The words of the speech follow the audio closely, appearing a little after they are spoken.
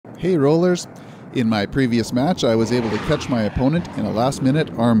Hey rollers! In my previous match, I was able to catch my opponent in a last-minute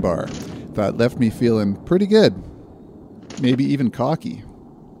armbar. That left me feeling pretty good. Maybe even cocky.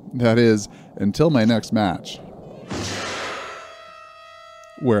 That is, until my next match,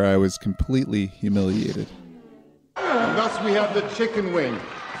 where I was completely humiliated. And thus we have the chicken wing.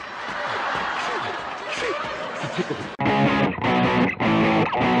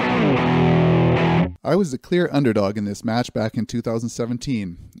 I was the clear underdog in this match back in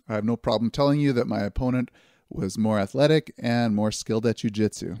 2017. I have no problem telling you that my opponent was more athletic and more skilled at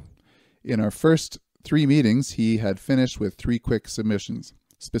jiu-jitsu. In our first 3 meetings, he had finished with 3 quick submissions,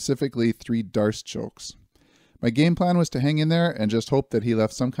 specifically 3 Darce chokes. My game plan was to hang in there and just hope that he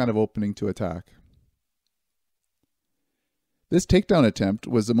left some kind of opening to attack. This takedown attempt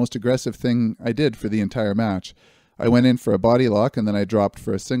was the most aggressive thing I did for the entire match. I went in for a body lock and then I dropped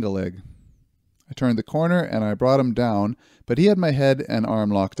for a single leg. I turned the corner and I brought him down, but he had my head and arm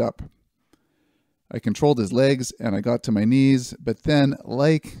locked up. I controlled his legs and I got to my knees, but then,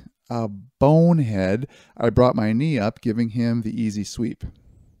 like a bonehead, I brought my knee up, giving him the easy sweep.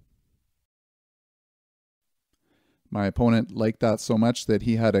 My opponent liked that so much that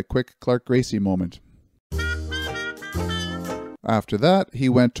he had a quick Clark Gracie moment. After that, he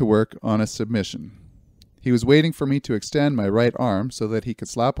went to work on a submission. He was waiting for me to extend my right arm so that he could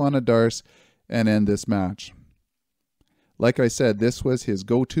slap on a Darce and end this match. Like I said, this was his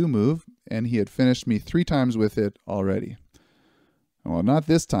go-to move, and he had finished me 3 times with it already. Well, not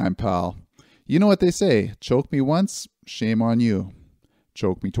this time, pal. You know what they say, choke me once, shame on you.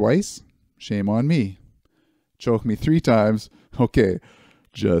 Choke me twice, shame on me. Choke me 3 times, okay,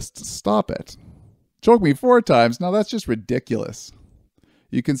 just stop it. Choke me 4 times, now that's just ridiculous.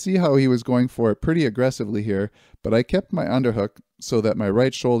 You can see how he was going for it pretty aggressively here, but I kept my underhook so that my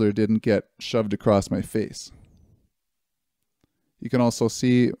right shoulder didn't get shoved across my face. You can also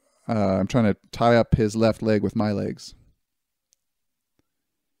see I'm trying to tie up his left leg with my legs.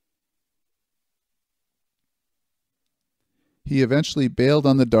 He eventually bailed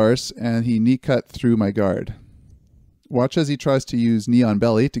on the Darce and he knee cut through my guard. Watch as he tries to use knee on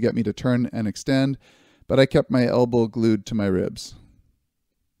belly to get me to turn and extend, but I kept my elbow glued to my ribs.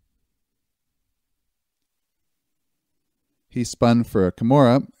 He spun for a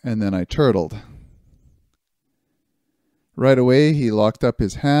Kimura, and then I turtled. Right away, he locked up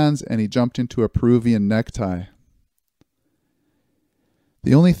his hands, and he jumped into a Peruvian necktie.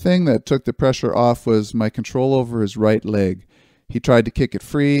 The only thing that took the pressure off was my control over his right leg. He tried to kick it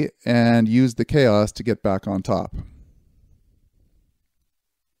free, and used the chaos to get back on top.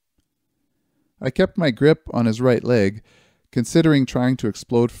 I kept my grip on his right leg, considering trying to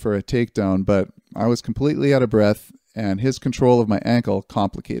explode for a takedown, but I was completely out of breath, and his control of my ankle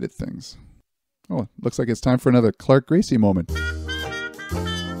complicated things. Oh, looks like it's time for another Clark Gracie moment.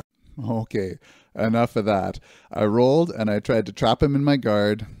 Okay, enough of that. I rolled and I tried to trap him in my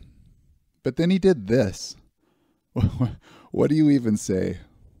guard, but then he did this. What do you even say?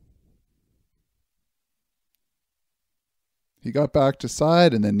 He got back to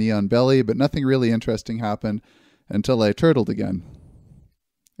side and then knee on belly, but nothing really interesting happened until I turtled again.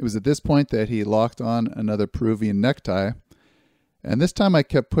 It was at this point that he locked on another Peruvian necktie, and this time I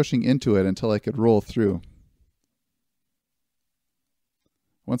kept pushing into it until I could roll through.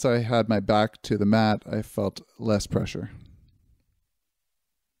 Once I had my back to the mat, I felt less pressure.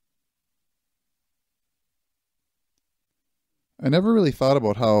 I never really thought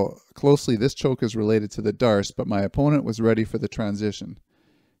about how closely this choke is related to the Darce, but my opponent was ready for the transition.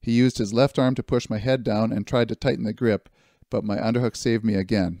 He used his left arm to push my head down and tried to tighten the grip, but my underhook saved me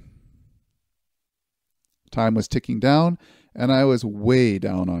again. Time was ticking down, and I was way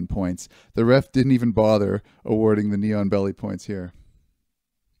down on points. The ref didn't even bother awarding the knee on belly points here.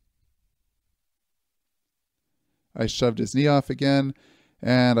 I shoved his knee off again,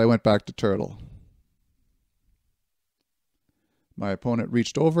 and I went back to turtle. My opponent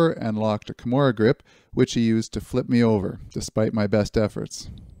reached over and locked a Kimura grip, which he used to flip me over, despite my best efforts.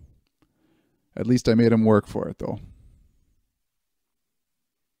 At least I made him work for it, though.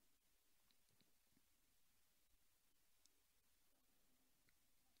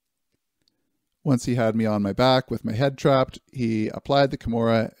 Once he had me on my back with my head trapped, he applied the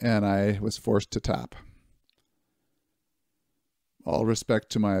Kimura and I was forced to tap. All respect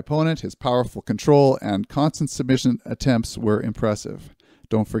to my opponent, his powerful control and constant submission attempts were impressive.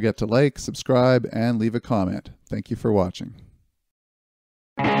 Don't forget to like, subscribe, and leave a comment. Thank you for watching.